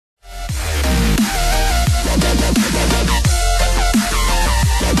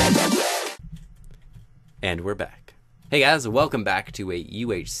And we're back. Hey guys, welcome back to a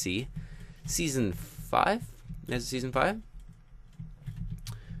UHC Season 5? Is it Season 5?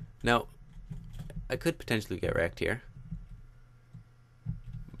 Now, I could potentially get wrecked here.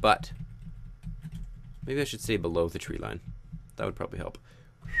 But, maybe I should stay below the tree line. That would probably help.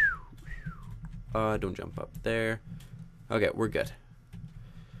 Don't jump up there. Okay, we're good.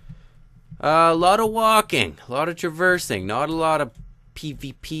 A lot of walking, a lot of traversing, not a lot of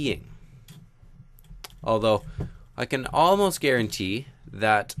PvPing. Although, I can almost guarantee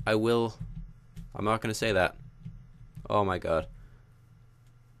that I will... I'm not going to say that. Oh my god.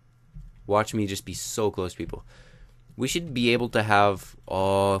 Watch me just be so close, people. We should be able to have...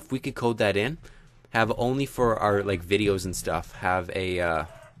 Oh, if we could code that in, have only for our like videos and stuff, have a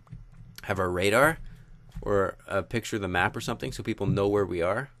radar or a picture of the map or something so people know where we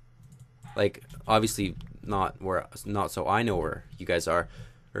are. Like, obviously not so I know where you guys are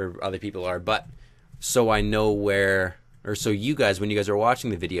or other people are, but so I know where, or so you guys, when you guys are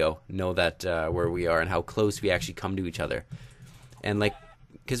watching the video, know that where we are and how close we actually come to each other. And like,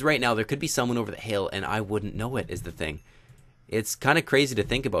 because right now there could be someone over the hill and I wouldn't know it is the thing. It's kind of crazy to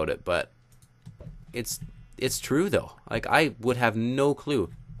think about it, but it's true though. Like, I would have no clue.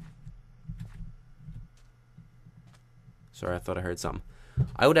 Sorry, I thought I heard something.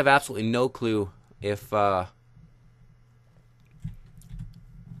 I would have absolutely no clue if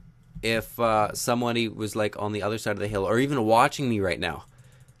somebody was like on the other side of the hill or even watching me right now.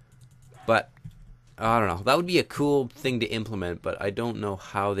 But I don't know. That would be a cool thing to implement, but I don't know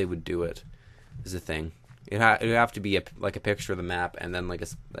how they would do it. Is the thing. It would have to be like a picture of the map, and then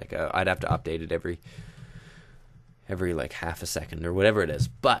I'd have to update it every like half a second or whatever it is.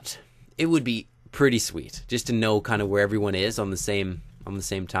 But it would be pretty sweet just to know kind of where everyone is on the same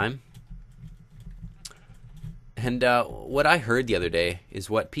time. And what I heard the other day is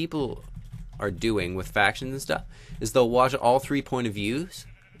what people are doing with factions and stuff is they'll watch all 3 point of views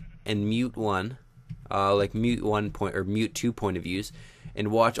and mute one, like mute 1 point or mute 2 point of views, and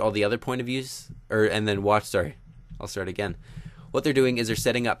watch all the other point of views, and then watch. Sorry, I'll start again. What they're doing is they're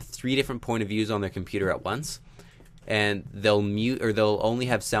setting up 3 different point of views on their computer at once, and they'll mute or they'll only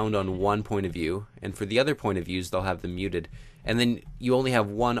have sound on 1 point of view, and for the other point of views they'll have them muted, and then you only have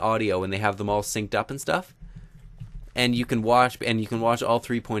 1 audio, and they have them all synced up and stuff. And you can watch all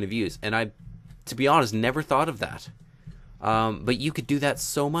 3 point of views. And I, to be honest, never thought of that. But you could do that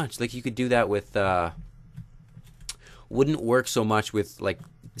so much. Like, you could do that with, wouldn't work so much with like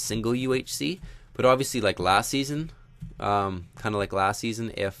single UHC, but obviously like last season, kind of like last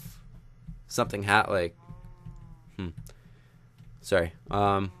season, if something had like, sorry,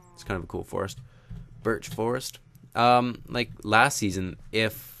 it's kind of a cool forest, birch forest. Like last season,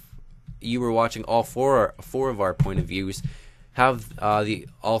 if you were watching all four of our point of views, have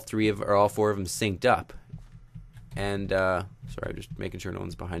all 4 of them synced up, and sorry, I'm just making sure no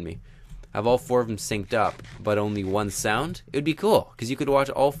one's behind me. Have all 4 of them synced up, but only 1 sound. It would be cool because you could watch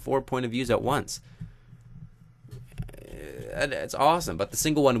all 4 point of views at once. It's awesome, but the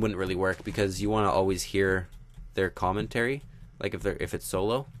single one wouldn't really work because you want to always hear their commentary, like if it's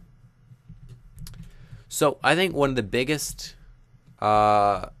solo. So I think one of the biggest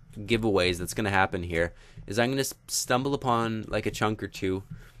giveaways that's going to happen here is I'm going to stumble upon like a chunk or 2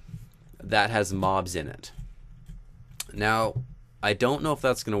 that has mobs in it. Now, I don't know if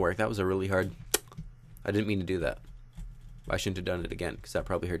that's going to work. That was a really hard... I didn't mean to do that. I shouldn't have done it again because that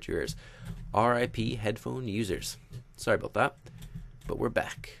probably hurt your ears. RIP headphone users. Sorry about that. But we're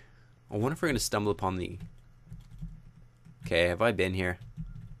back. I wonder if we're going to stumble upon the... Okay, have I been here?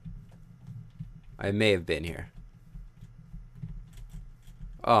 I may have been here.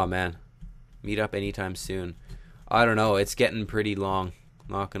 Oh man, meet up anytime soon. I don't know, it's getting pretty long,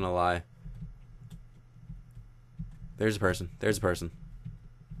 not gonna lie. There's a person, there's a person.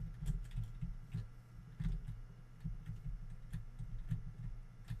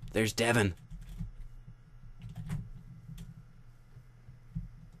 There's Devin.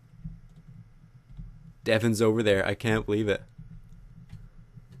 Devin's over there, I can't believe it.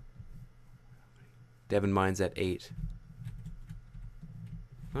 Devin mine's at 8.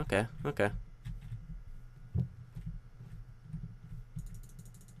 Okay.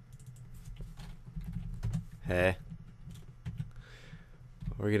 Hey.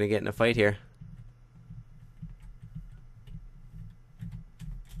 We're gonna get in a fight here.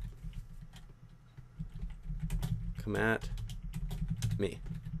 Come at me.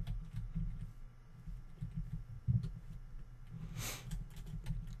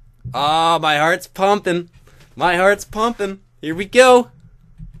 Oh, my heart's pumping. My heart's pumping. Here we go.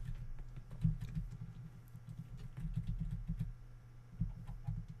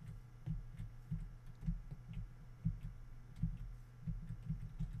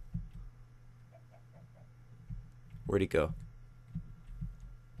 Where'd he go?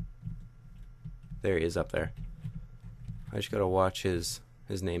 There he is up there. I just gotta watch his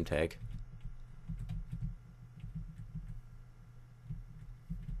name tag.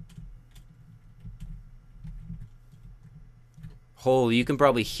 Holy, you can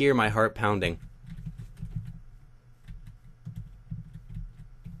probably hear my heart pounding.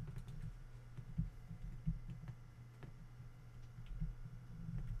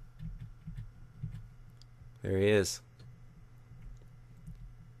 There he is.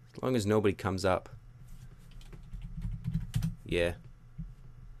 As long as nobody comes up. Yeah.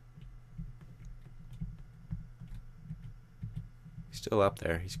 He's still up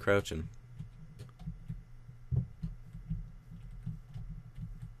there. He's crouching.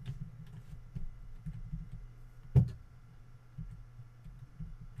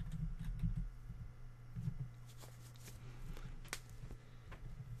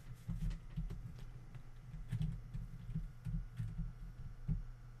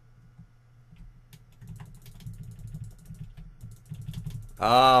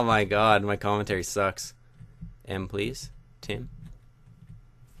 Oh my god, my commentary sucks. M, please. Tim.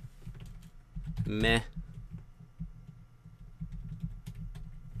 Meh.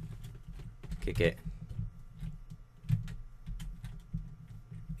 Kick it.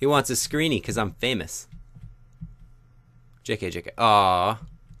 He wants a screeny because I'm famous. JK, JK. Aww.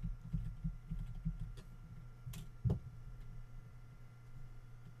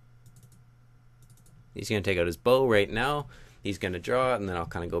 He's going to take out his bow right now. He's going to draw it, and then I'll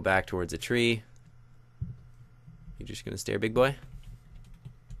kind of go back towards a tree. You just going to stare, big boy?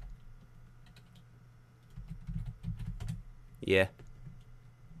 Yeah.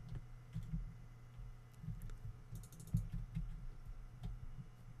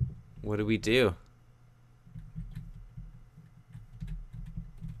 What do we do?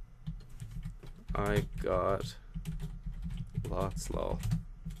 I got lots, lol.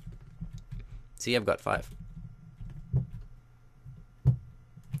 See, I've got 5.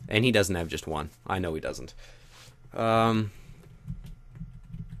 And he doesn't have just 1. I know he doesn't. What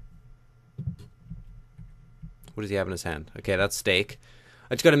does he have in his hand? Okay, that's steak.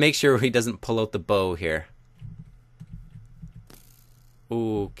 I just gotta make sure he doesn't pull out the bow here.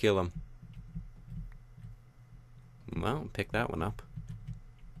 Ooh, kill him. Well, pick that one up.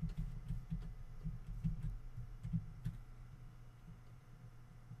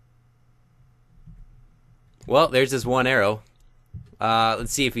 Well, there's his 1 arrow.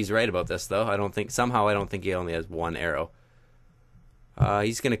 Let's see if he's right about this, though. I don't think he only has 1 arrow.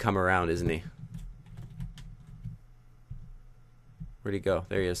 He's gonna come around, isn't he? Where'd he go?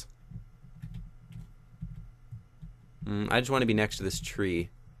 There he is. I just want to be next to this tree.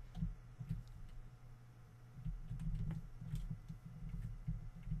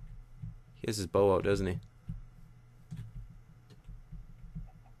 He has his bow out, doesn't he?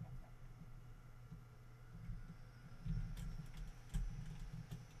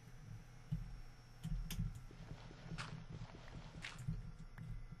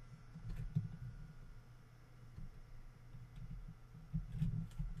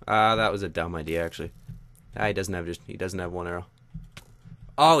 That was a dumb idea, actually. He doesn't have 1 arrow.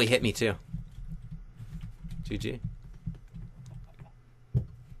 Oh, he hit me too. GG.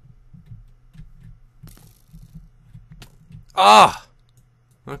 Ah!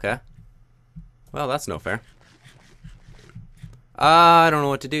 Oh! Okay. Well, that's no fair. I don't know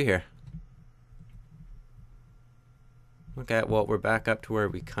what to do here. Okay, well, we're back up to where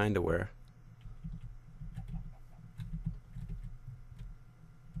we kind of were.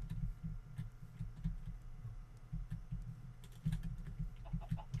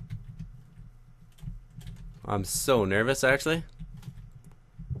 I'm so nervous, actually.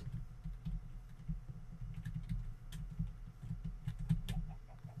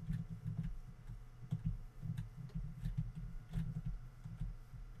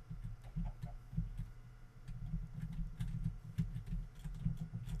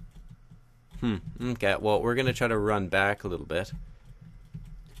 Okay, well, we're gonna try to run back a little bit.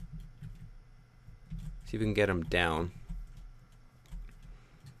 See if we can get him down.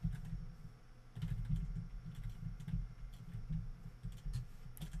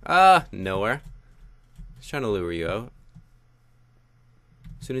 Nowhere. He's trying to lure you out.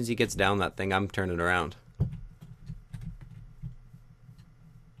 As soon as he gets down that thing, I'm turning around.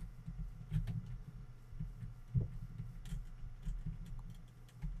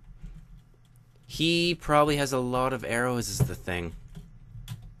 He probably has a lot of arrows is the thing.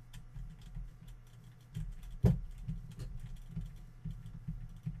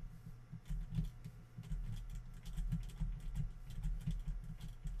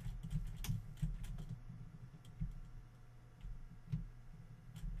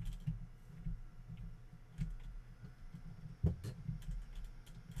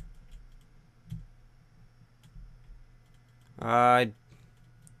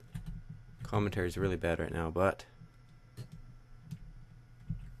 Commentary is really bad right now, but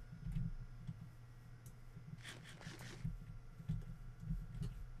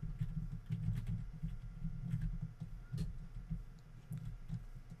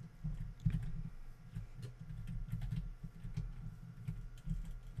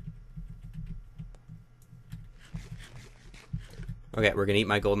okay, we're gonna eat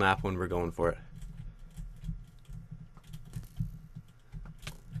my golden apple when we're going for it.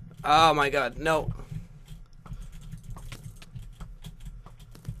 Oh my god, no.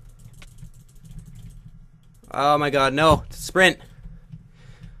 Oh my god, no. Sprint.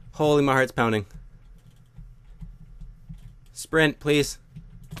 Holy, my heart's pounding. Sprint, please.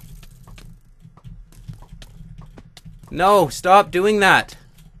 No, stop doing that.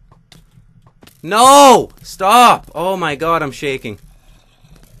 No! Stop! Oh my god, I'm shaking.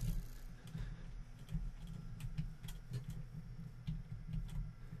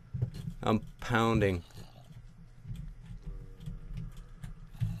 I'm pounding.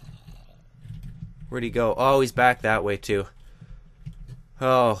 Where'd he go? Oh, he's back that way too.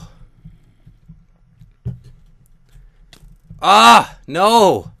 Oh. Ah!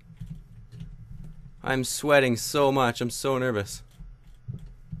 No! I'm sweating so much. I'm so nervous.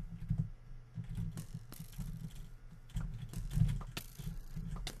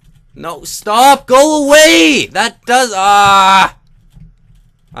 No, stop! Go away! That does... Ah!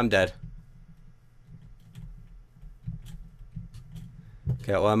 I'm dead.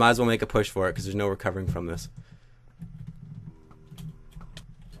 Okay, well, I might as well make a push for it because there's no recovering from this.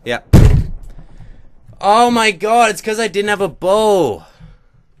 Yeah. Oh my god, it's because I didn't have a bow.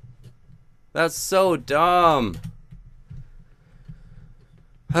 That's so dumb.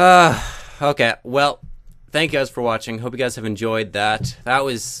 Okay, well, thank you guys for watching. Hope you guys have enjoyed that. That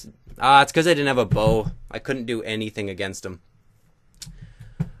was... it's because I didn't have a bow. I couldn't do anything against him.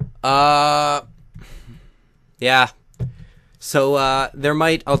 Yeah. So, there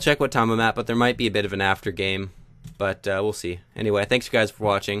might... I'll check what time I'm at, but there might be a bit of an after game. But, we'll see. Anyway, thanks you guys for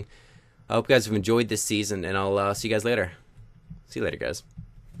watching. I hope you guys have enjoyed this season, and I'll see you guys later. See you later, guys.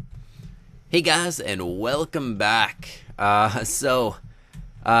 Hey, guys, and welcome back. Just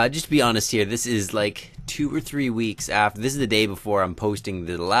to be honest here, this is like 2 or 3 weeks after... This is the day before I'm posting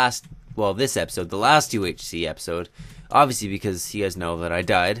the last... Well, this episode, the last UHC episode. Obviously, because you guys know that I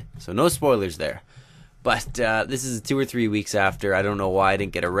died, so no spoilers there. But this is 2 or 3 weeks after. I don't know why I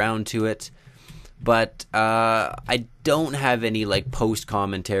didn't get around to it. But I don't have any like post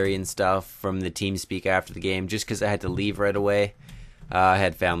commentary and stuff from the TeamSpeak after the game, just because I had to leave right away. I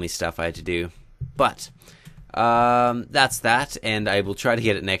had family stuff I had to do. But that's that, and I will try to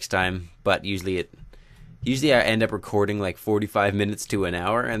get it next time. But usually I end up recording like 45 minutes to an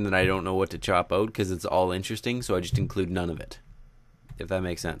hour, and then I don't know what to chop out because it's all interesting, so I just include none of it. If that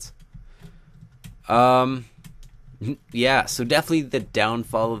makes sense. Yeah, so definitely the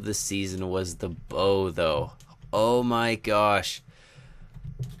downfall of the season was the bow, though. Oh my gosh.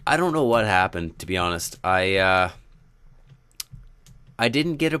 I don't know what happened, to be honest. I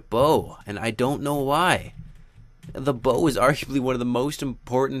didn't get a bow, and I don't know why. The bow is arguably one of the most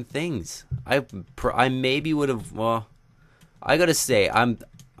important things. I maybe would have, well, I gotta say, I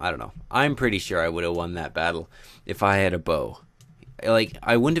don't know. I'm pretty sure I would have won that battle if I had a bow. Like,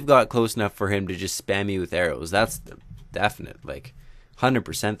 I wouldn't have got close enough for him to just spam me with arrows. That's definite. Like,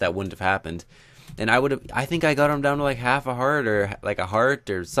 100% that wouldn't have happened. And I think I got him down to like half a heart or like a heart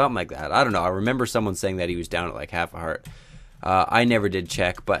or something like that. I don't know. I remember someone saying that he was down at like half a heart. I never did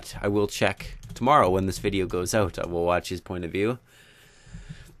check, but I will check tomorrow when this video goes out. I will watch his point of view.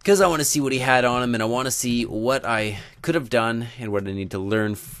 Because I want to see what he had on him, and I want to see what I could have done and what I need to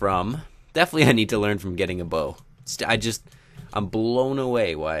learn from. Definitely I need to learn from getting a bow. I'm blown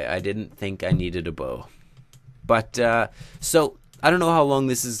away why I didn't think I needed a bow. But, so, I don't know how long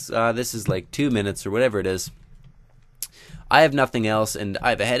this is. This is like 2 minutes or whatever it is. I have nothing else, and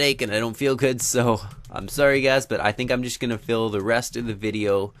I have a headache, and I don't feel good, so I'm sorry, guys, but I think I'm just going to fill the rest of the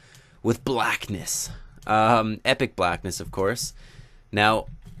video with blackness. Epic blackness, of course. Now,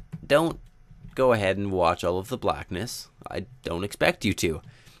 don't go ahead and watch all of the blackness. I don't expect you to.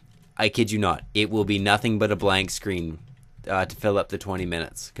 I kid you not. It will be nothing but a blank screen. To fill up the 20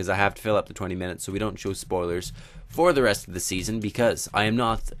 minutes, because I have to fill up the 20 minutes so we don't show spoilers for the rest of the season, because I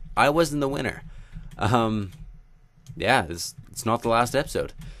wasn't the winner. Yeah, it's not the last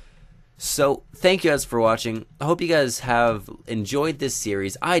episode. So thank you guys for watching. I hope you guys have enjoyed this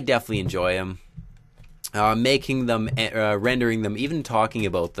series. I definitely enjoy them. Making them, rendering them, even talking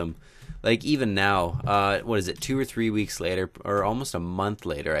about them. Like even now, what is it, 2 or 3 weeks later, or almost a month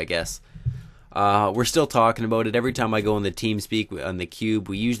later, I guess. We're still talking about it. Every time I go in the TeamSpeak on the cube,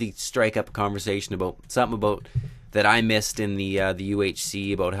 we usually strike up a conversation about something about that I missed in the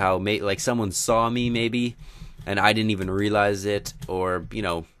UHC, about how like someone saw me maybe and I didn't even realize it, or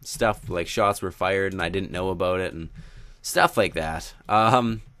stuff like shots were fired and I didn't know about it and stuff like that.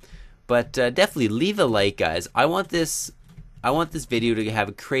 But definitely leave a like, guys. I want this video to have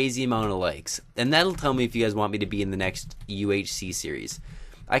a crazy amount of likes, and that'll tell me if you guys want me to be in the next UHC series.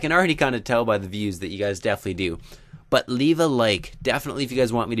 I can already kind of tell by the views that you guys definitely do. But leave a like, definitely, if you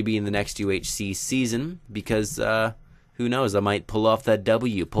guys want me to be in the next UHC season, because who knows, I might pull off that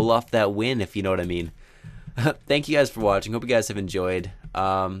W, pull off that win, if you know what I mean. Thank you guys for watching. Hope you guys have enjoyed,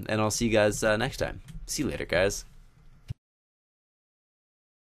 and I'll see you guys next time. See you later, guys.